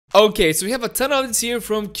Okay, so we have a ton of this here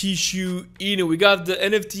from Kishu Inu. We got the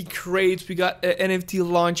NFT crates, we got NFT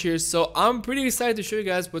launchers. So I'm pretty excited to show you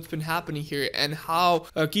guys what's been happening here and how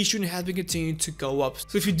Kishu Inu has been continuing to go up.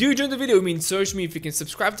 So if you do enjoy the video, search me if you can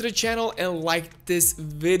subscribe to the channel and like this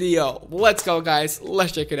video. Let's go, guys.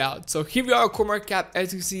 Let's check it out. So here we are, core market cap.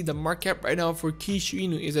 As you can see, the market cap right now for Kishu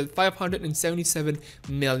Inu is at $577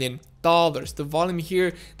 million. The volume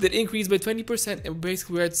here that increased by 20%, and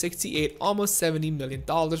basically we're at 68, almost $70 million,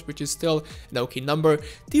 which is still an okay number.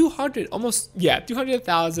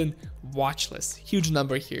 200,000 watch list, huge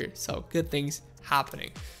number here. So good things happening.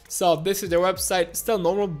 So this is their website, still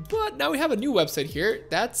normal, but now we have a new website here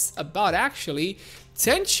that's about actually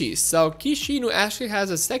Tenchi. So Kishu Inu actually has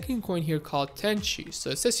a second coin here called Tenchi. So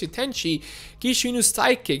it says here Tenchi, Kishu Inu's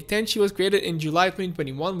sidekick. Tenchi was created in July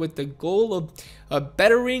 2021 with the goal of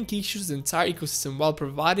bettering Kishu's entire ecosystem while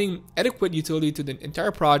providing adequate utility to the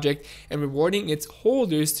entire project and rewarding its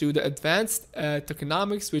holders through the advanced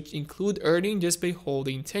tokenomics, which include earning just by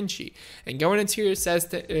holding Tenchi. And governance here says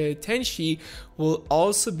that Tenchi will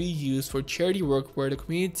also be used for charity work, where the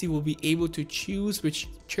community will be able to choose which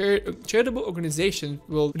charitable organization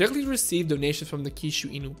will directly receive donations from the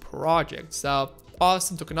Kishu Inu project. So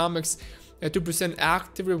awesome tokenomics. 2%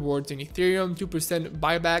 active rewards in Ethereum, 2%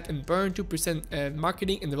 buyback and burn, 2%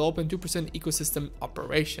 marketing and development, 2% ecosystem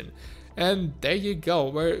operation. And there you go.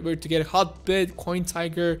 We're to get Hotbit,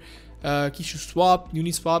 CoinTiger, Kishu Swap,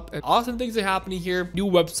 Uniswap, and awesome things are happening here. New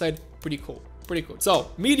website, pretty cool. Pretty cool.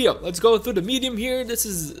 So Medium, let's go through the Medium here. This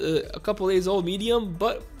is a couple days old Medium,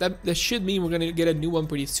 but that should mean we're gonna get a new one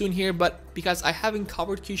pretty soon here. But because I haven't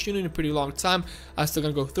covered Kishu in a pretty long time, I'm still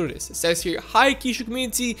gonna go through this. It says here, hi Kishu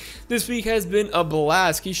community, this week has been a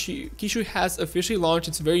blast. Kishu has officially launched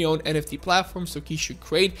its very own NFT platform, so Kishu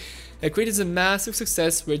Crate. Crate is a massive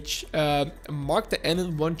success, which marked the end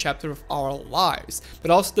of one chapter of our lives,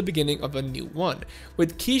 but also the beginning of a new one.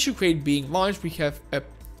 With Kishu Crate being launched, we have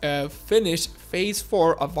finished phase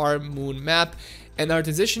 4 of our moon map and are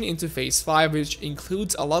transitioning into phase 5, which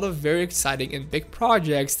includes a lot of very exciting and big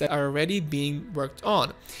projects that are already being worked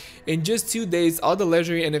on. In just 2 days, all the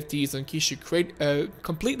legendary NFTs on Kishu Crate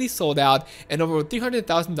completely sold out, and over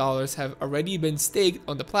 $300,000 have already been staked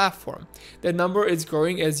on the platform. The number is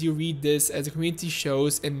growing as you read this, as the community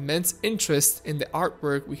shows immense interest in the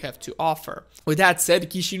artwork we have to offer. With that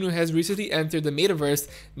said, Kishu Inu has recently entered the metaverse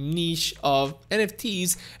niche of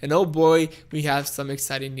NFTs, and oh boy, we have some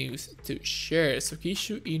exciting news to share. So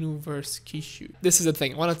Kishu Inu versus Kishu. This is the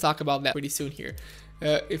thing, I want to talk about that pretty soon here.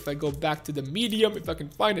 If I go back to the Medium, if I can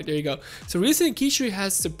find it, there you go. So recently Kishu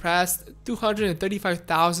has surpassed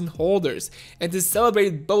 235,000 holders, and to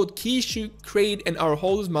celebrate both Kishu Crate and our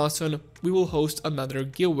holders milestone, we will host another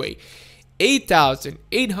giveaway.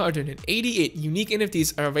 8,888 unique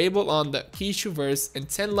NFTs are available on the Kishuverse, and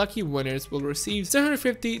 10 lucky winners will receive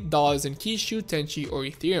 $750 in Kishu, Tenchi, or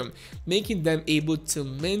Ethereum, making them able to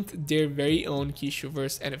mint their very own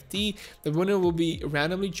Kishuverse NFT. The winner will be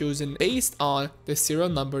randomly chosen based on the serial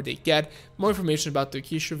number they get. More information about the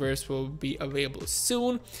Kishuverse will be available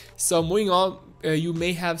soon. So moving on, you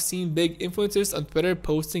may have seen big influencers on Twitter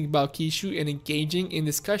posting about Kishu and engaging in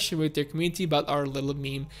discussion with their community about our little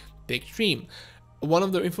meme Big Dream. One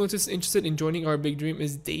of the influencers interested in joining our big dream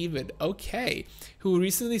is David, who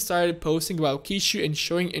recently started posting about Kishu and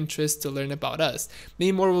showing interest to learn about us.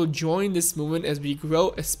 Many more will join this movement as we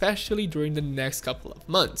grow, especially during the next couple of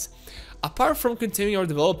months. Apart from continuing our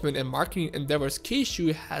development and marketing endeavors,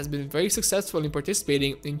 Kishu has been very successful in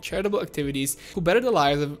participating in charitable activities to better the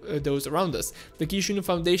lives of those around us. The Kishu Inu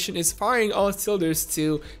Foundation is firing all cylinders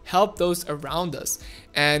to help those around us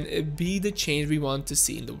and be the change we want to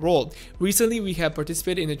see in the world. Recently, we have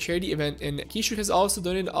participated in a charity event, and Kishu has also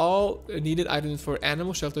donated all needed items for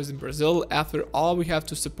animal shelters in Brazil. After all, we have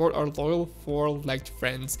to support our loyal four-legged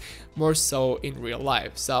friends more so in real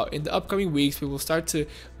life. So in the upcoming weeks, we will start to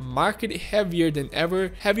market heavier than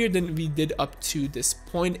ever, heavier than we did up to this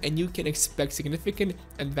point, and you can expect significant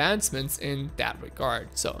advancements in that regard.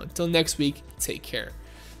 So until next week, take care.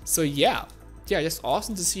 So yeah, just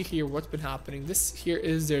awesome to see here what's been happening. This here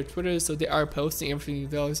is their Twitter, so they are posting everything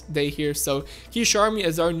they here. So Kishu Army,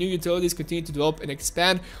 as our new utilities continue to develop and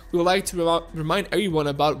expand, we would like to remind everyone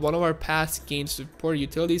about one of our past games supported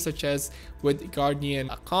utilities, such as with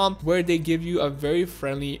Guardian.com, where they give you a very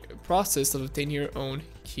friendly process of obtaining your own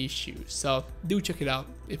Kishu. So do check it out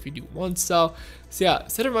if you do want. So yeah,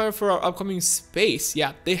 set a reminder for our upcoming space.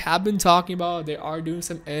 Yeah, they have been talking about, they are doing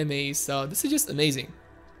some MAs, so this is just amazing.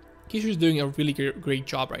 Kishu is doing a really great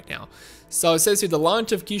job right now. So it says here the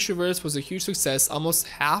launch of Kishuverse was a huge success. Almost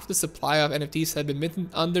half the supply of NFTs have been minted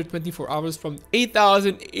under 24 hours from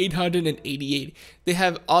 8,888. They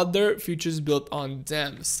have other features built on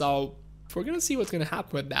them. So we're gonna see what's gonna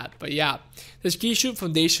happen with that. But yeah, the Kishu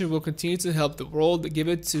Foundation will continue to help the world, give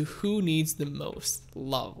it to who needs the most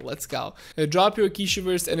love. Let's go. Drop your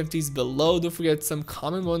Kishuverse NFTs below. Don't forget some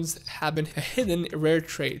common ones have been hidden rare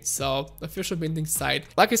trades. So official minting site,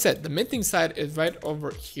 like I said, the minting site is right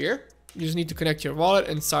over here. You just need to connect your wallet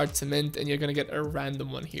and start to mint, and you're gonna get a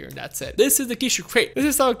random one here, and that's it. This is the Kishu Crate. This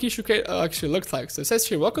is how Kishu Crate actually looks like. So it says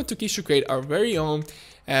here, welcome to Kishu Crate, our very own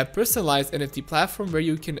personalized NFT platform where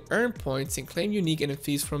you can earn points and claim unique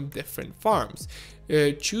NFTs from different farms.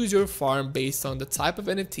 Choose your farm based on the type of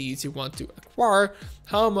NFTs you want to acquire,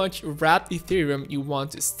 how much wrapped Ethereum you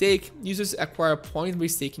want to stake. Users acquire points by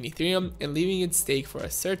staking Ethereum and leaving it staked for a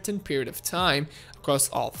certain period of time across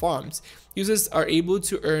all farms. Users are able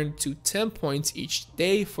to earn to 10 points each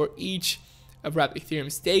day for each wrapped Ethereum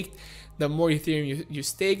staked. The more Ethereum you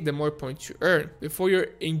stake, the more points you earn. Before you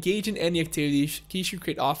engage in any activity Kishu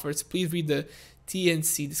Crate offers, please read the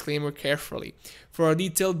TNC disclaimer carefully. For a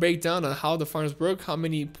detailed breakdown on how the farms work, how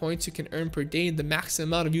many points you can earn per day, and the maximum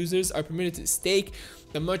amount of users are permitted to stake,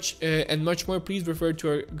 and much more, please refer to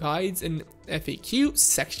our guides and FAQ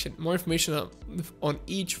section. More information on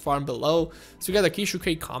each farm below. So we got the Kishu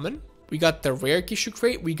Crate common, we got the rare Kishu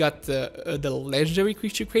Crate, we got the legendary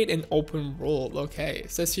Kishu Crate, and open world. Okay,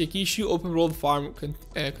 it says here Kishu open world farm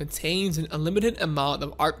contains an unlimited amount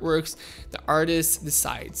of artworks the artist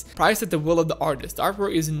decides. Priced at the will of the artist. The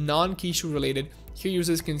artwork is non-Kishu related. Here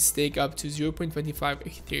users can stake up to 0.25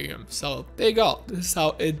 Ethereum. So there you go. This is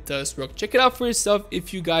how it does work. Check it out for yourself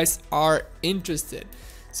if you guys are interested.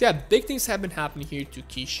 So yeah, big things have been happening here to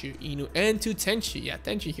Kishu Inu and to Tenchi. Yeah,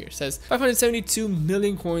 Tenchi here says 572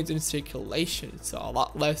 million coins in circulation. So a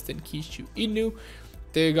lot less than Kishu Inu.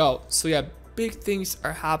 There you go. So yeah, big things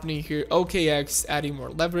are happening here. OKX adding more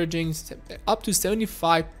leveraging, up to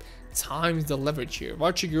 75 times the leverage here.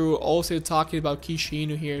 Guru also talking about Kishu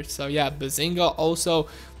Inu here. So yeah, Bazinga also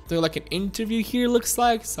doing like an interview here, looks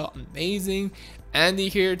like. So amazing. Andy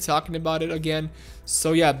here talking about it again.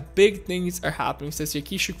 So yeah, big things are happening. Says here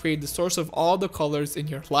Kishu Crate, the source of all the colors in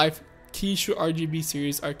your life. Kishu RGB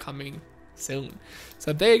series are coming soon.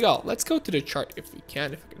 So there you go. Let's go to the chart if we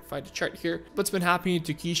can find the chart here. What's been happening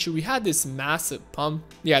to Kishu? We had this massive pump.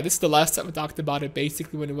 Yeah, this is the last time we talked about it,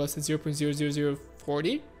 basically when it was at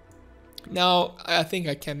 0.00040. Now I think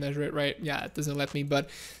I can measure it right. Yeah, it doesn't let me, but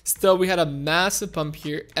still we had a massive pump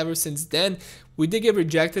here ever since then. We did get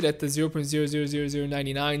rejected at the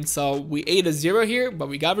 0.000099, so we ate a zero here, but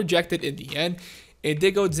we got rejected in the end. It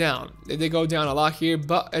did go down. It did go down a lot here,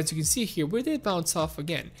 but as you can see here, we did bounce off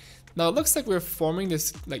again. Now it looks like we're forming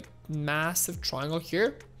this like massive triangle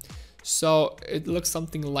here. So it looks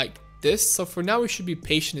something like this. So for now we should be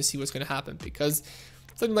patient to see what's going to happen, because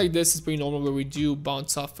something like this is pretty normal where we do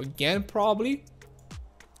bounce off again probably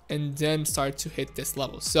and then start to hit this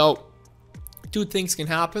level. So two things can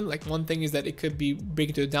happen. Like one thing is that it could be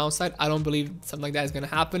breaking to the downside. I don't believe something like that is going to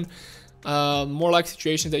happen. More like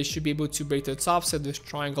situations that you should be able to break to the top side of this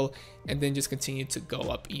triangle and then just continue to go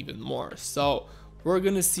up even more. So we're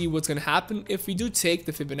going to see what's going to happen if we do take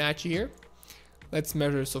the Fibonacci here. Let's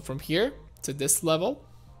measure. So from here to this level,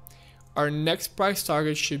 our next price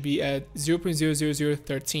target should be at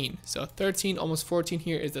 0.00013. So 13, almost 14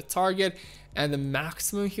 here is the target, and the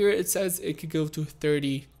maximum here it says it could go to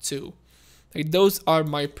 32. Like those are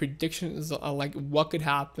my predictions on like what could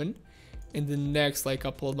happen in the next like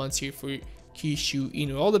couple of months here for Kishu Inu.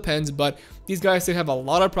 It all depends, but these guys still have a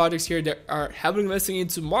lot of projects here that are heavily investing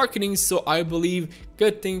into marketing, so I believe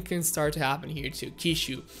good things can start to happen here to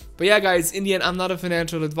Kishu. But yeah guys, in the end, I'm not a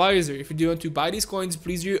financial advisor. If you do want to buy these coins,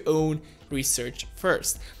 please do your own research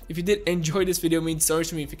first. If you did enjoy this video, it means so much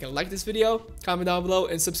to me if you can like this video, comment down below,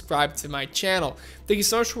 and subscribe to my channel. Thank you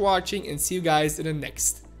so much for watching, and see you guys in the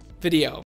next video.